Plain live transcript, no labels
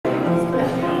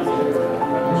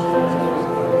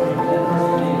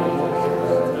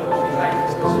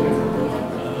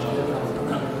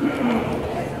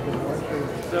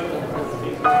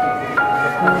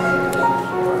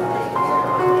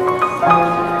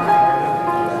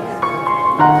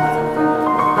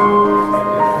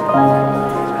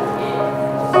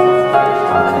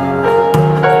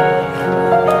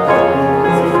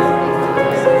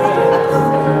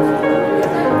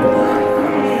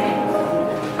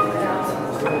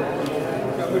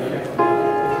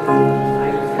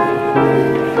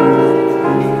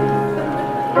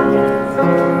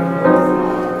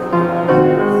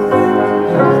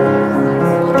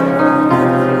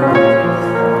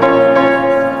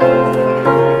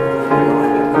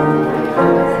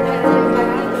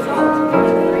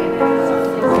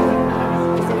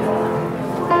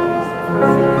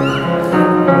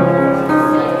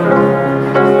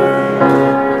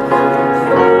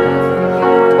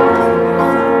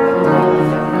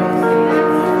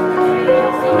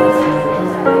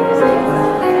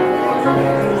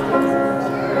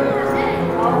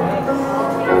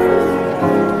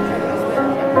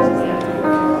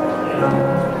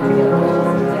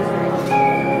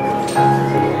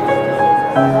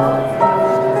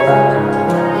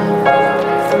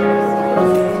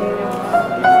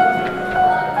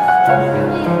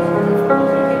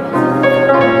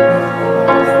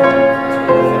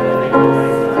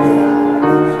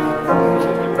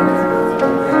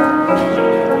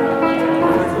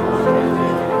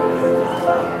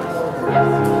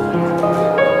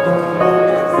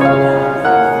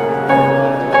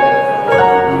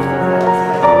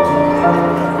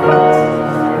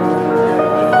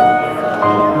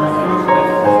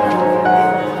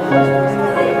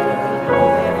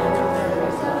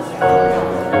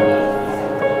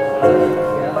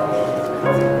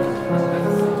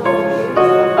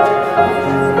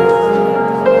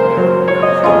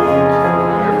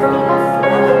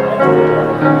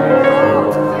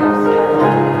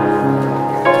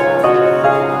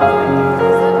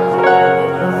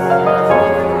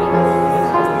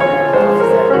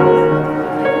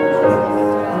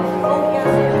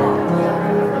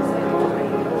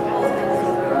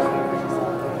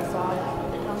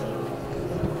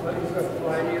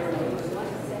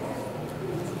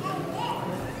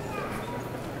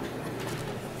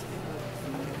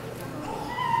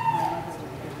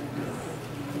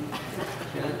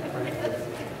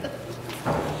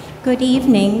Good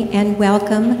evening and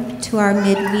welcome to our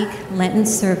midweek Lenten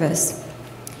service.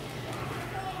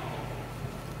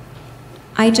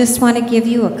 I just want to give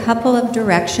you a couple of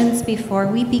directions before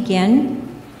we begin.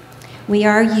 We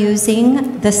are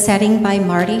using the setting by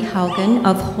Marty Haugen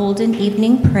of Holden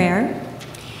Evening Prayer.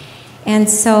 And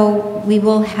so we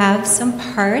will have some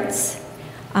parts,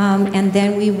 and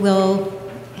then we will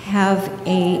have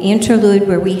an interlude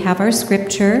where we have our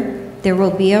scripture. There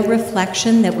will be a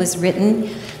reflection that was written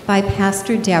by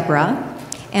Pastor Deborah,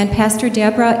 and Pastor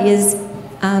Deborah is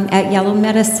at Yellow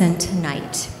Medicine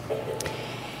tonight.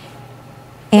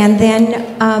 And then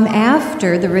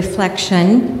after the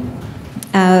reflection,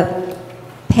 Peg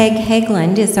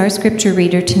Hageland is our scripture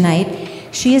reader tonight.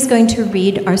 She is going to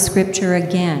read our scripture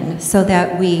again so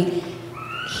that we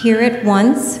hear it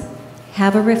once,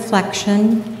 have a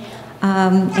reflection,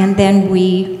 and then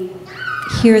we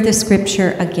hear the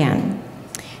scripture again.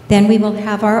 Then we will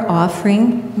have our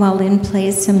offering while Lynn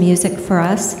plays some music for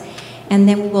us, and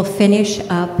then we will finish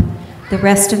up the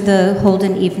rest of the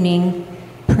Holden Evening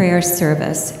Prayer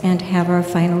service and have our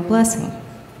final blessing.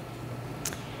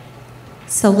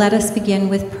 So let us begin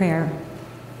with prayer.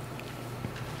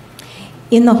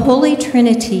 In the Holy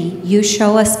Trinity, you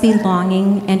show us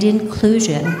belonging and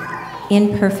inclusion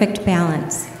in perfect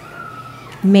balance.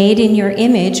 Made in your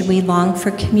image, we long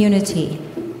for community,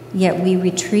 yet we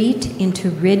retreat into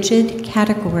rigid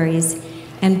categories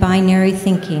and binary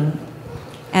thinking,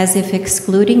 as if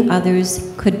excluding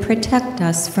others could protect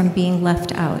us from being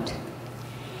left out.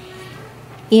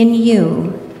 In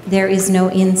you, there is no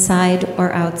inside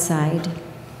or outside.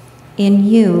 In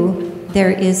you,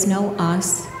 there is no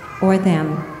us or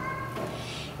them.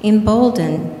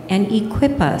 Embolden and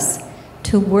equip us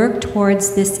to work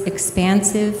towards this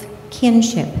expansive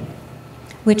kinship,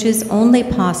 which is only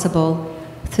possible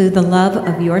through the love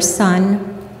of your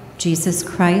Son, Jesus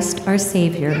Christ, our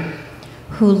Savior,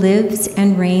 who lives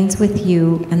and reigns with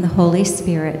you and the Holy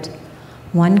Spirit,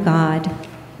 one God,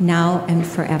 now and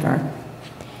forever.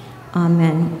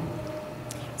 Amen.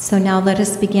 So now let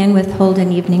us begin with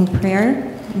Holden Evening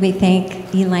Prayer. We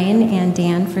thank Elaine and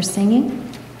Dan for singing.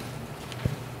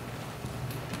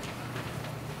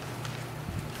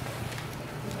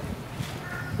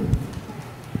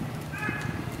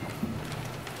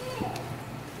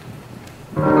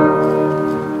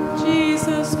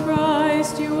 Jesus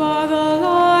Christ, you are the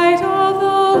light of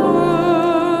the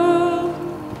world.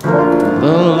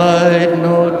 The light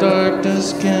no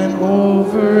darkness can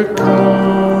overcome.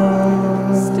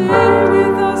 Stay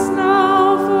with us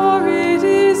now, for it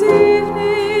is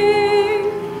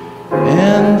evening,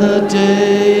 And the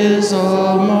day is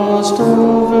almost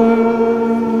over.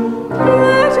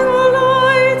 let your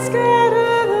light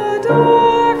scatter the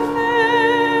darkness.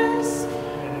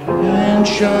 And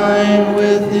shine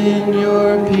within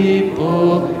your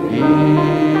people here.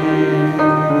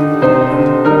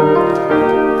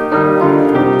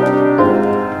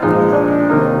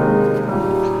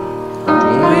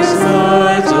 Joyous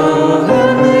light of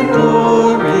heavenly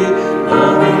glory,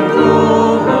 loving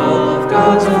glow of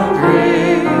God's own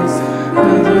grace,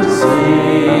 and the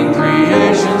sing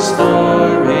creation's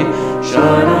story,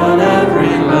 shine on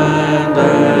every land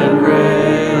and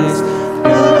race.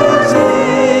 As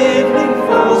evening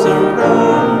falls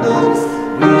around us,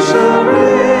 we shall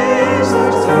raise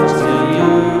ourselves to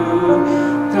you.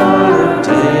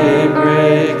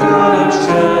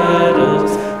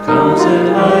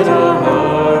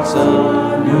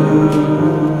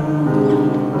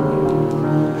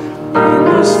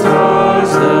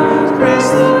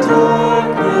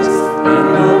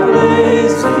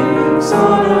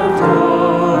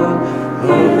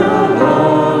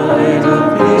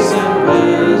 grace and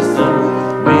wisdom,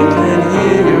 we can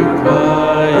hear your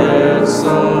quiet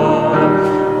song.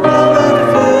 Love that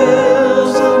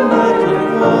fills the night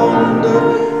with wonder,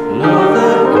 love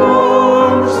that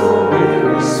warms the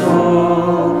weary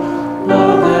soul,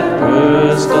 love that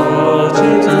bursts all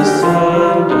chains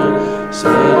asunder,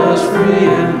 set us free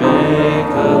and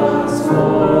make us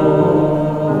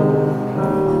whole.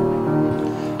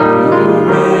 You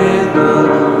made the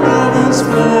heaven's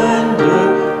splendor,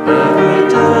 ever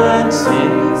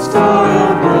dancing star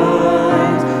of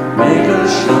night, make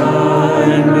us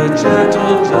shine with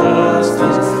gentle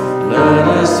justice, let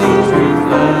us each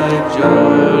reflect your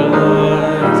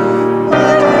light.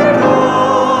 Let the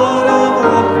God of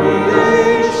all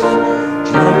creation,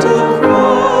 gentle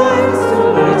Christ,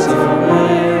 lights our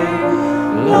way,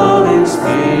 loving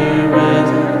Spirit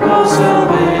of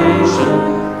salvation,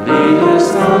 lead us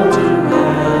on to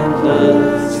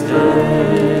endless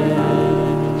day.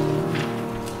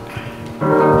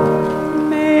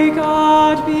 May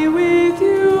God be with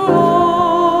you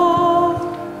all.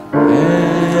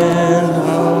 And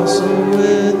also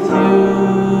with you.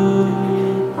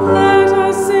 Let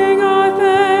us sing our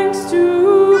thanks to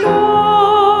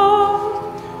God.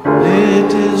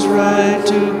 It is right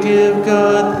to give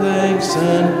God thanks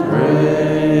and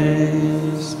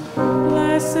praise.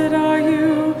 Blessed are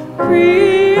you,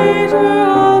 Creator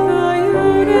of the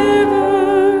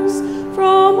universe.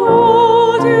 From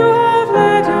old you have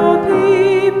led your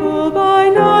people by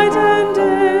night and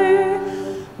day.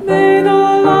 May the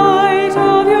light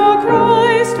of your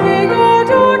Christ make our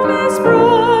darkness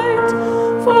bright.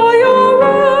 For your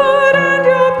word and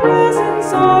your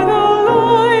presence are the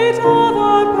light of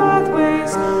our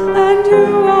pathways, and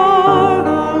you are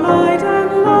the light and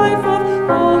life of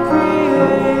all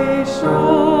creation.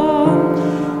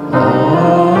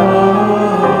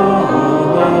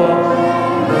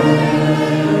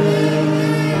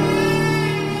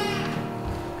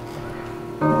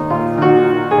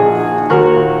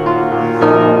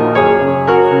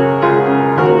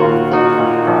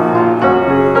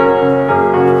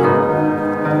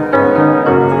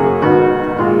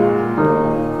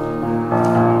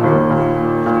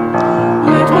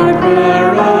 Let my prayer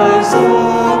rise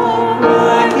up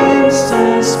like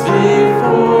incense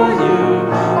before you,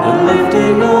 the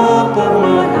lifting up of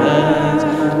my hands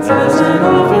as an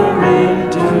offering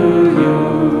to you.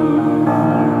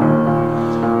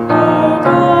 Oh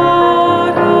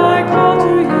God, I call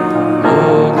to you.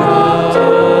 Oh God,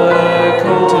 I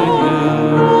call to you.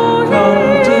 Come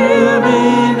to me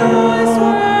now.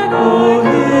 Oh,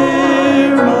 hear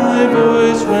my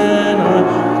voice when I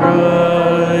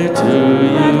cry to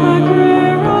you.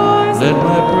 Let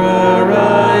my prayer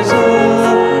rise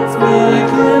up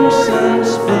like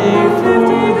incense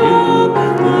before you,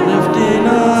 the lifting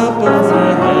up of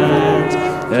my hands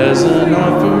as an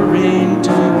offering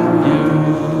to you.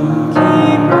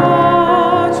 Keep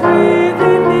watch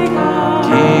within me, God.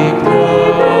 Keep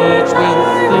watch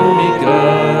within me,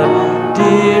 God.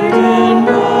 Deep in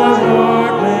my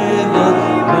heart may the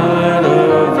light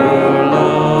of your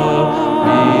love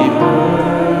be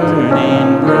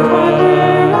burning bright.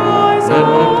 Let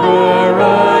my prayer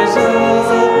rise up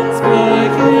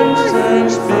like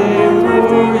incense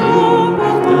before you,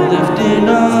 the lifting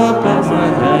up of my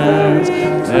hands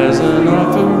as an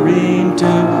offering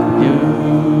to you.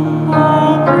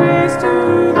 All praise to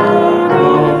the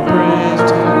All praise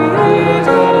to the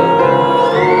God of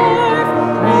life,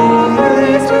 Creator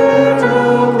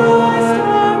of life,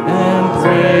 and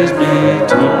praise be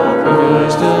to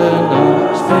Christ and the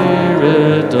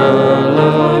Spirit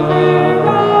alive.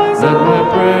 Let my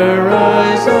prayer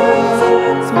rise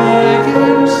up like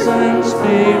incense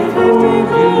before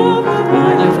you, the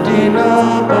lifting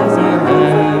up of my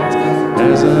hands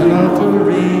as an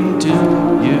offering to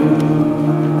you.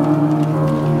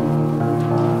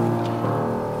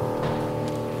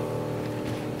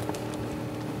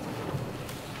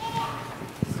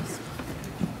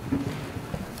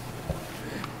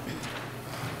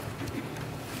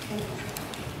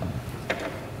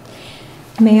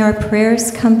 May our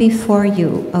prayers come before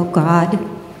you, O God,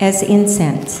 as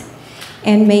incense,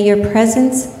 and may your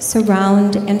presence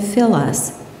surround and fill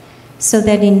us, so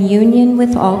that in union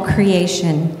with all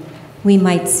creation, we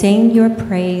might sing your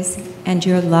praise and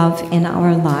your love in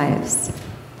our lives.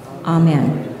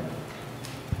 Amen.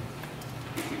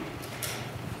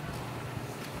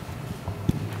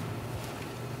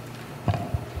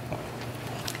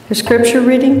 The scripture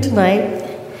reading tonight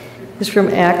is from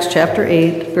Acts chapter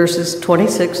 8, verses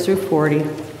 26 through 40.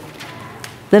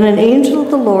 Then an angel of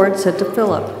the Lord said to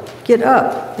Philip, "Get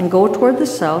up and go toward the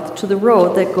south to the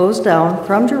road that goes down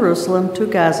from Jerusalem to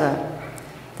Gaza.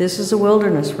 This is a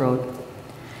wilderness road."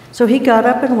 So he got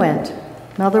up and went.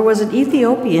 Now there was an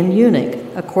Ethiopian eunuch,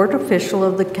 a court official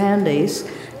of the Candace,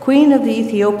 queen of the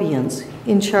Ethiopians,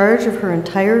 in charge of her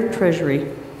entire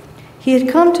treasury. He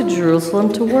had come to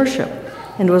Jerusalem to worship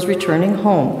and was returning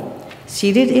home.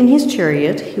 Seated in his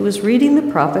chariot, he was reading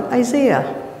the prophet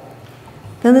Isaiah.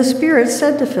 Then the Spirit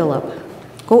said to Philip,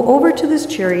 "Go over to this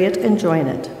chariot and join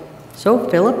it." So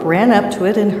Philip ran up to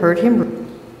it and heard him read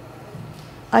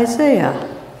Isaiah.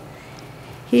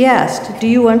 He asked, "Do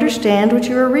you understand what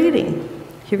you are reading?"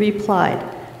 He replied,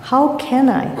 "How can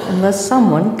I unless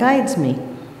someone guides me?"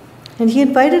 And he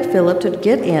invited Philip to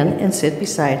get in and sit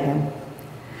beside him.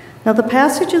 Now the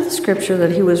passage of the scripture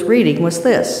that he was reading was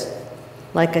this: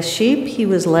 "Like a sheep he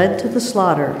was led to the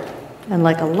slaughter, and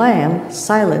like a lamb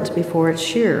silent before its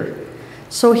shearer,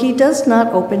 so he does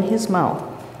not open his mouth.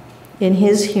 In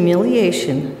his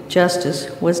humiliation justice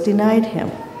was denied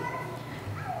him.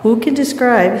 Who can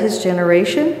describe his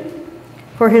generation?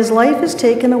 For his life is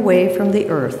taken away from the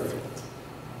earth."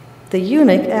 The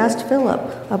eunuch asked Philip,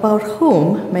 "About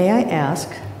whom, may I ask,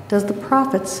 does the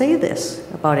prophet say this?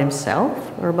 About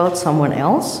himself or about someone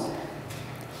else?"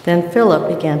 Then Philip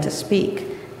began to speak,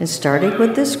 and starting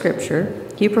with this scripture,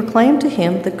 he proclaimed to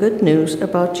him the good news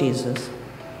about Jesus.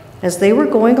 As they were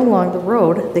going along the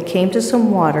road, they came to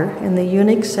some water, and the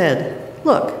eunuch said,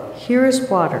 "Look, here is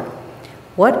water.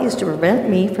 What is to prevent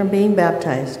me from being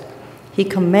baptized?" He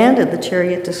commanded the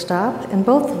chariot to stop, and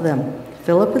both of them,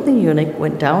 Philip and the eunuch,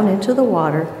 went down into the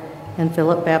water, and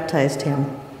Philip baptized him.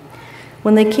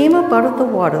 When they came up out of the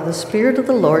water, the Spirit of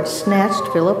the Lord snatched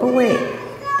Philip away.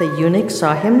 The eunuch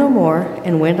saw him no more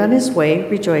and went on his way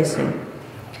rejoicing.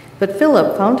 But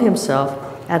Philip found himself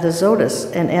at Azotus,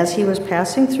 and as he was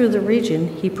passing through the region,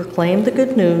 he proclaimed the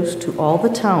good news to all the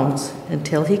towns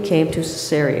until he came to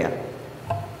Caesarea.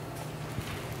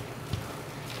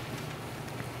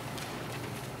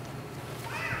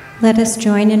 Let us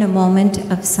join in a moment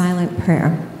of silent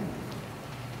prayer.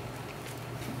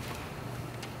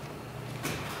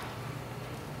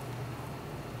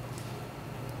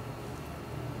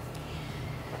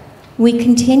 We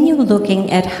continue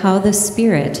looking at how the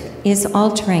Spirit is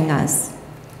altering us.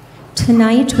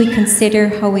 Tonight we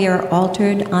consider how we are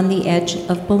altered on the edge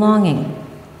of belonging.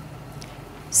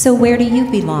 So where do you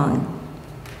belong?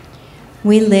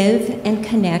 We live and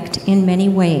connect in many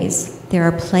ways. There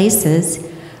are places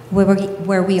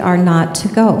where we are not to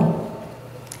go.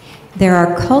 There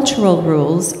are cultural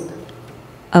rules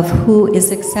of who is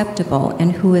acceptable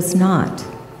and who is not.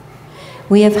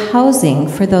 We have housing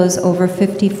for those over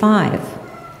 55.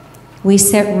 We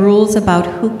set rules about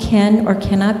who can or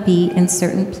cannot be in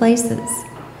certain places,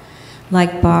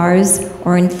 like bars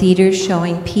or in theaters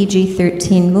showing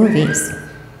PG-13 movies.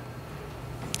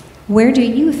 Where do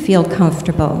you feel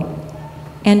comfortable,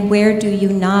 and where do you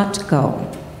not go?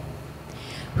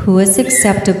 Who is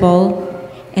acceptable,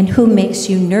 and who makes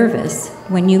you nervous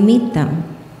when you meet them?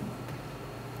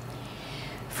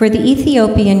 For the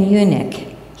Ethiopian eunuch,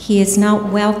 he is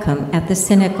not welcome at the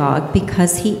synagogue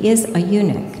because he is a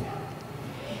eunuch.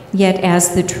 Yet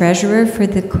as the treasurer for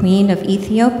the Queen of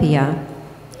Ethiopia,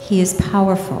 he is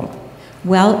powerful,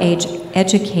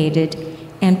 well-educated,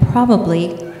 and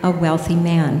probably a wealthy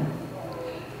man.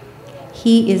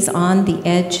 He is on the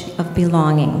edge of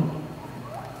belonging.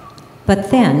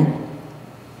 But then,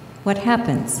 what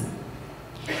happens?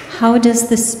 How does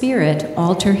the Spirit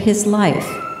alter his life?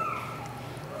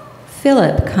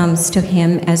 Philip comes to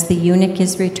him as the eunuch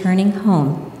is returning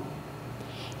home.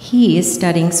 He is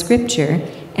studying scripture,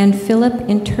 and Philip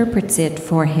interprets it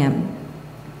for him.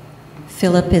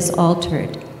 Philip is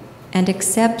altered and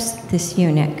accepts this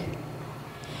eunuch.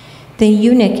 The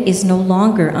eunuch is no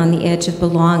longer on the edge of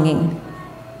belonging.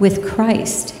 With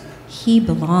Christ, he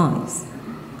belongs.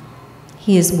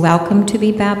 He is welcome to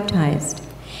be baptized.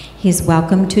 He is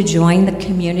welcome to join the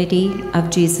community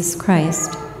of Jesus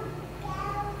Christ.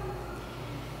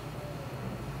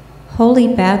 Holy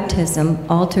baptism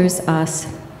alters us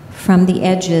from the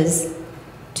edges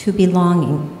to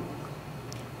belonging,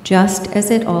 just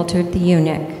as it altered the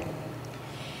eunuch.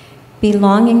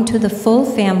 Belonging to the full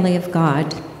family of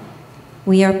God,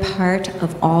 we are part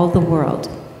of all the world.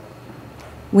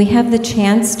 We have the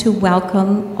chance to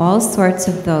welcome all sorts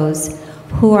of those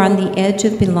who are on the edge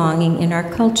of belonging in our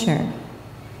culture.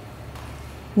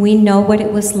 We know what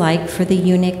it was like for the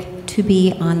eunuch to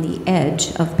be on the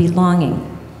edge of belonging.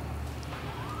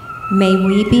 May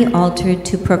we be altered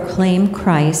to proclaim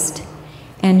Christ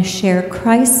and share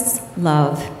Christ's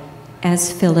love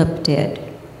as Philip did.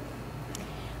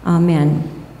 Amen.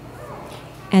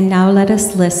 And now let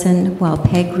us listen while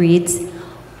Peg reads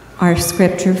our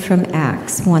scripture from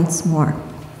Acts once more.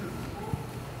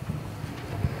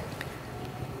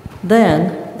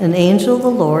 Then an angel of the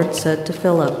Lord said to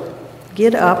Philip,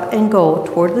 "Get up and go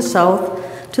toward the south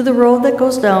to the road that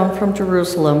goes down from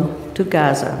Jerusalem to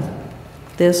Gaza.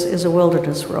 This is a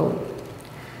wilderness road."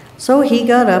 So he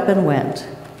got up and went.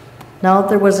 Now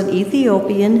there was an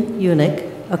Ethiopian eunuch,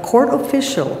 a court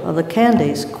official of the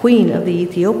Candace, queen of the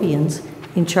Ethiopians,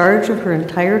 in charge of her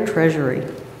entire treasury.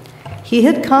 He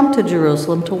had come to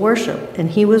Jerusalem to worship,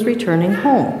 and he was returning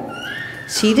home.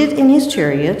 Seated in his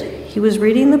chariot, he was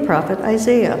reading the prophet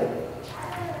Isaiah.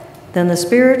 Then the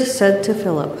Spirit said to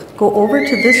Philip, "Go over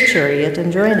to this chariot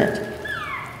and join it."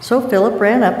 So Philip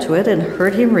ran up to it and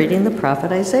heard him reading the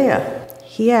prophet Isaiah.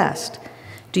 He asked,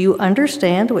 "Do you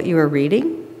understand what you are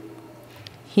reading?"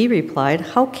 He replied,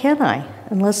 "How can I,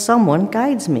 unless someone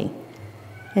guides me?"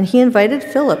 And he invited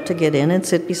Philip to get in and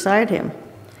sit beside him.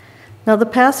 Now the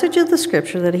passage of the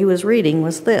scripture that he was reading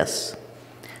was this: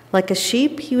 "Like a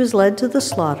sheep he was led to the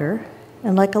slaughter,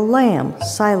 and like a lamb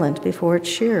silent before its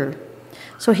shearer.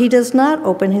 So he does not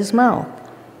open his mouth.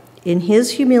 In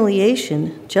his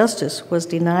humiliation, justice was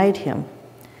denied him.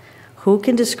 Who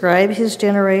can describe his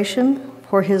generation?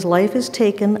 For his life is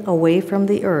taken away from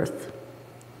the earth."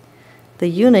 The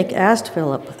eunuch asked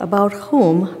Philip, "About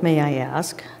whom, may I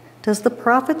ask, does the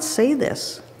prophet say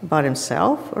this? About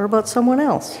himself or about someone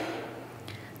else?"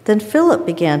 Then Philip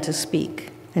began to speak,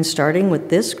 and starting with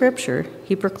this scripture,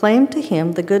 he proclaimed to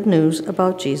him the good news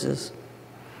about Jesus.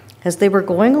 As they were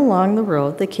going along the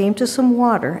road, they came to some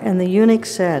water, and the eunuch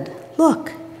said,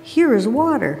 "Look, here is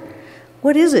water.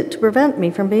 What is it to prevent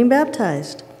me from being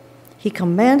baptized?" He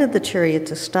commanded the chariot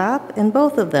to stop, and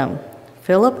both of them,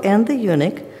 Philip and the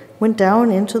eunuch, went down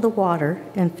into the water,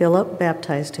 and Philip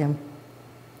baptized him.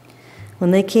 When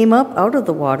they came up out of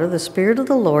the water, the Spirit of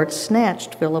the Lord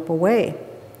snatched Philip away.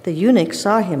 The eunuch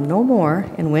saw him no more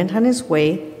and went on his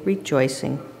way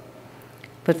rejoicing.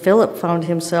 But Philip found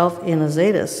himself in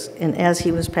Azotus, and as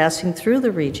he was passing through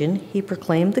the region, he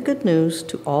proclaimed the good news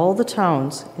to all the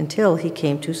towns until he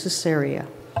came to Caesarea.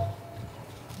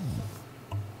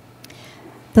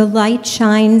 The light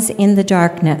shines in the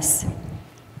darkness,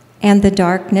 and the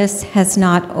darkness has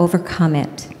not overcome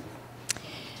it.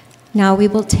 Now we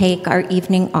will take our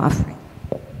evening offering.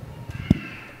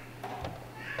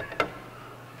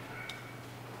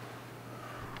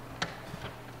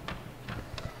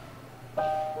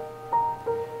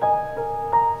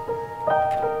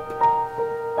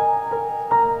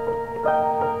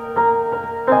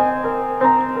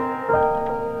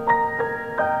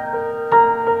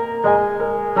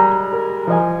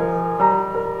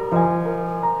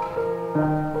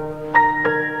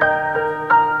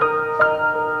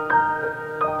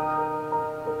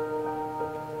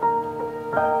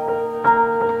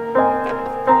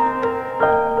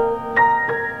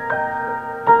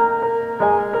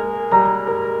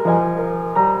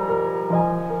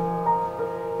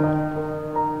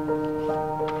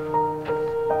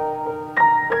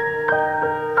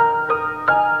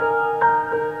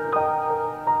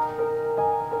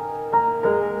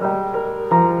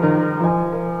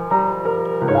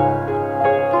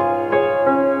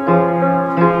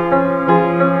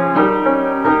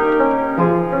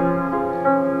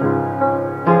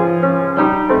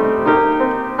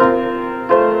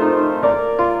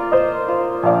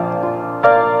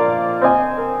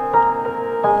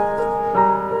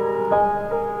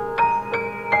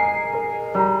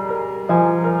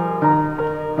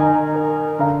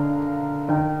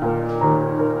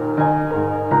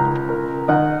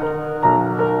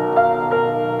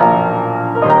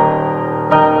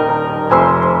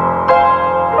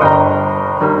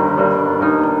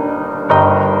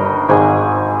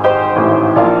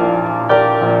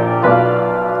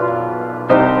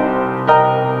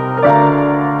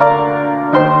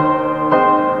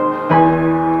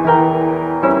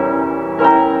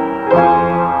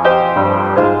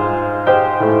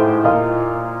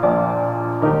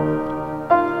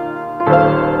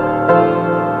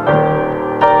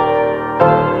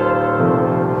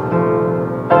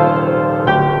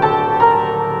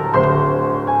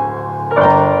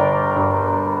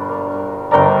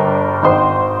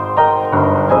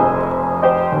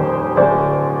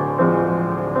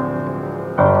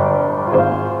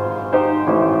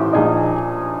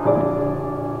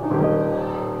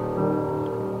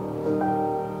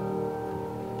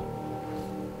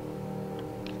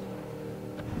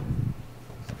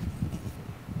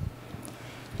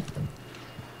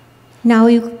 Now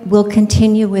we will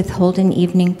continue with Holden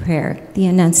Evening Prayer, the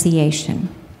Annunciation.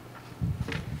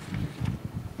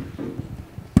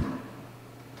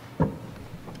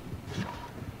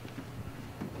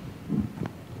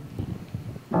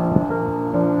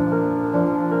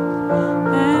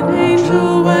 An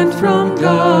angel went from of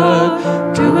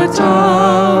God, to a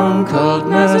town called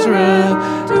Nazareth,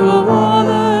 to a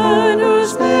woman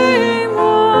whose name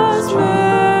was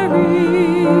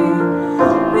Mary.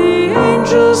 The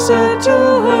angel said to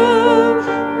her,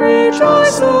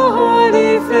 Rejoice, O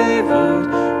highly favored,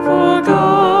 for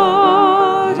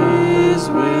God is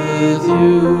with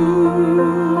you.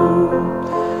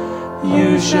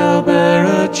 You shall bear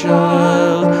a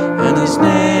child, and his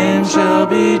name shall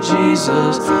be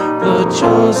Jesus, the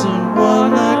chosen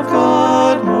one that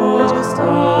God Most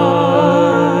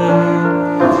High.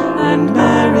 And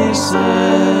Mary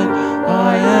said,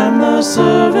 I am the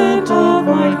servant of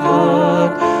my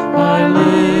God, I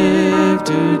live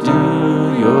to do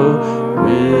your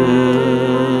will.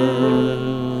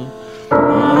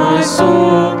 My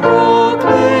soul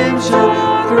proclaims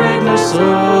your greatness,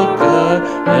 O God,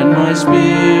 and my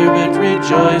spirit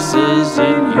rejoices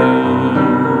in you.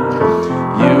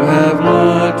 You have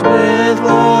looked with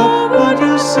love on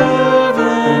your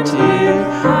servant here,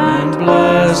 and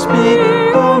blessed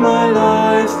me all my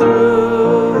life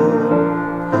through.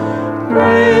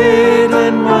 Great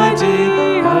and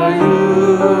mighty are you,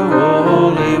 O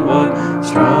Holy One,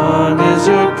 strong is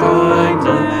your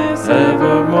kindness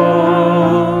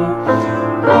evermore.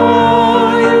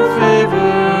 Oh, you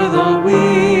favor the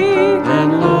weak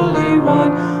and lowly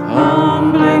one,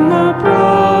 humbling the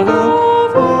proud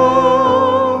of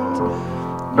old.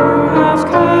 You have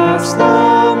cast the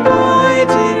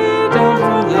mighty down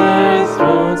from their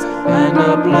thrones, and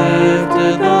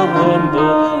uplifted the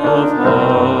humble of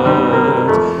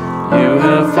heart. You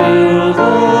have filled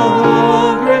the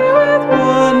hungry with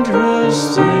wondrous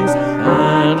things,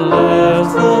 and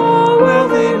left the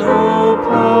wealthy no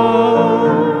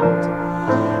part.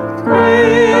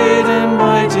 Great and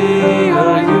mighty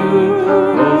are you,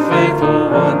 O faithful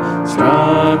one,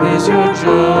 strong is your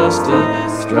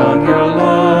justice, strong your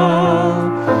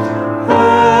love.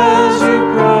 As you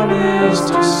promised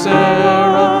to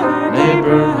Sarah and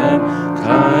Abraham,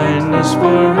 kindness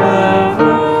forevermore.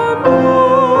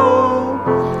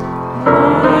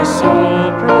 My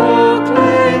soul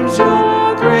proclaims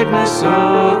your greatness, O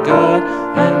God,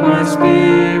 and my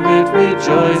spirit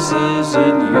rejoices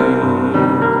in you.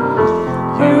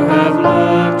 You have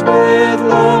looked with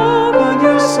love on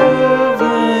your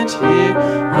servant here,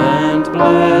 and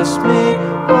blessed me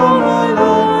all my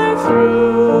life through.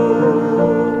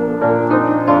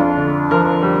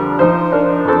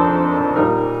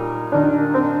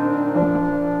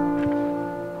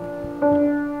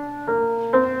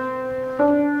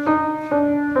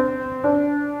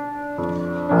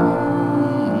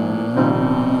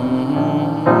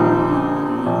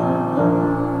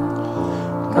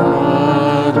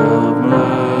 God of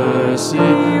mercy,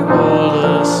 hold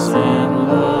us in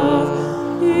love.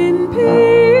 In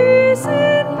peace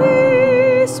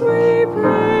we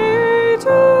pray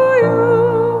to you.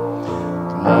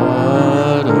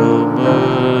 God of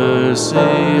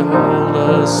mercy, hold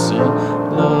us in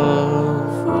love.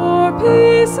 For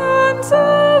peace and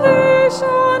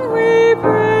salvation we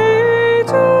pray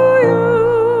to you.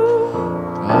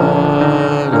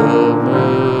 God of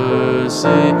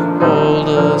mercy, hold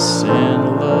us in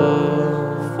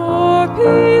love. For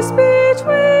peace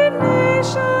between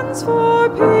nations, for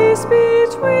peace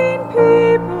between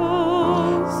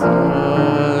peoples.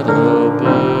 God of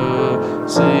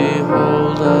mercy,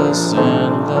 hold us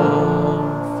in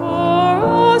love. For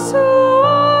us who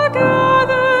are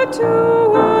gathered to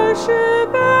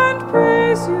worship and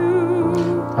praise you.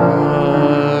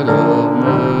 God of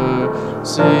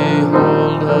mercy,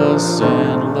 hold us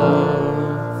in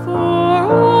love. For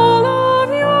all of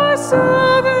your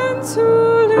servants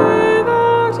who live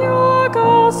out your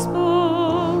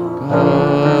gospel.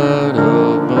 God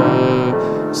of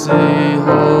mercy,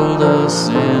 hold us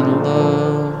in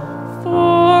love. For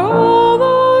all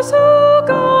those who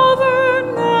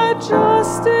govern, that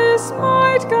justice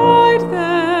might guide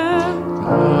them.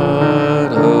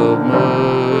 God of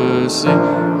mercy,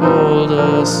 hold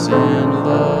us in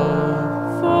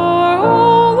love. For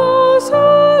all those who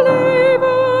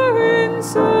labor in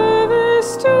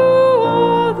service to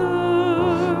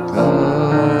others.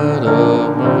 God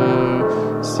of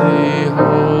mercy,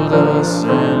 hold us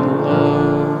in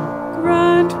love.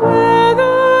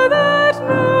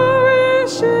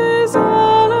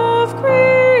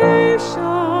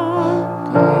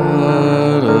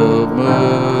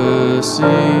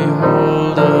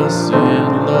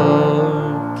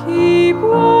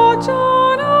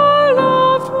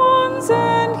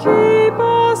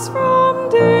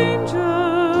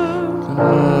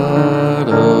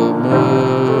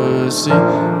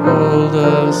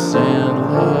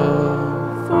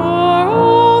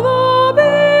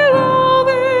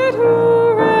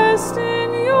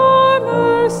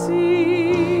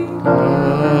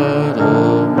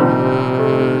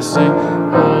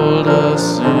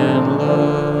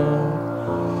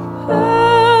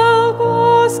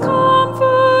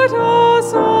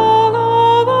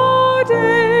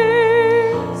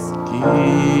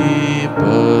 Keep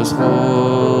us,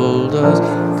 hold us,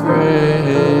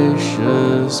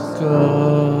 gracious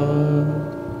God.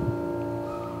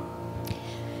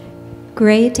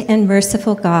 Great and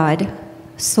merciful God,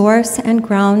 source and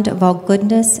ground of all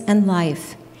goodness and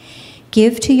life,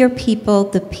 give to your people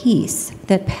the peace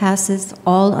that passes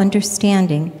all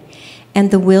understanding and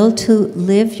the will to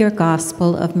live your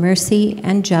gospel of mercy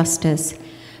and justice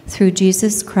through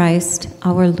Jesus Christ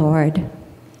our Lord.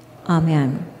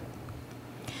 Amen.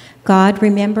 God,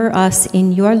 remember us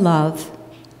in your love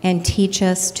and teach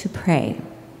us to pray.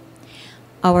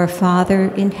 Our Father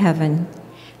in heaven,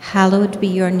 hallowed be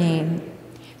your name.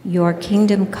 Your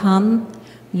kingdom come,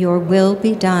 your will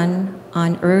be done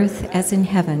on earth as in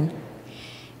heaven.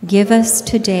 Give us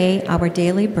today our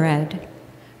daily bread.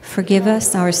 Forgive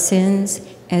us our sins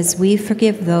as we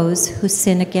forgive those who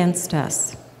sin against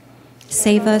us.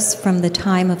 Save us from the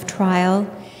time of trial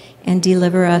and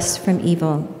deliver us from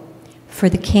evil. For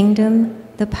the kingdom,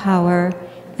 the power,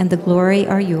 and the glory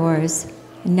are yours,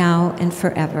 now and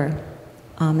forever.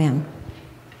 Amen.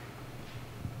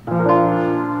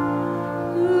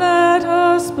 Let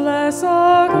us bless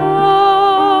our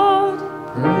God.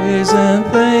 Praise and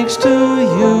thanks to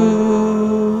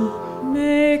you.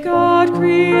 May God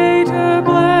Creator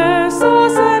bless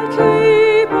us and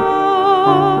keep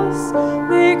us.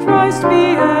 May Christ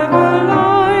be ever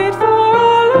light for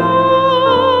our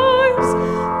lives.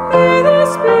 May the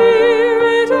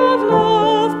Spirit of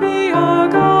love be our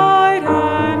guide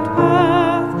and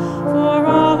path for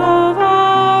all of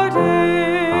our days.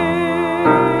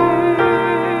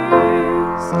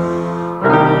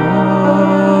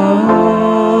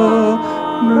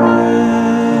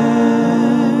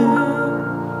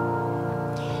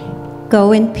 Amen.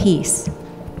 Go in peace.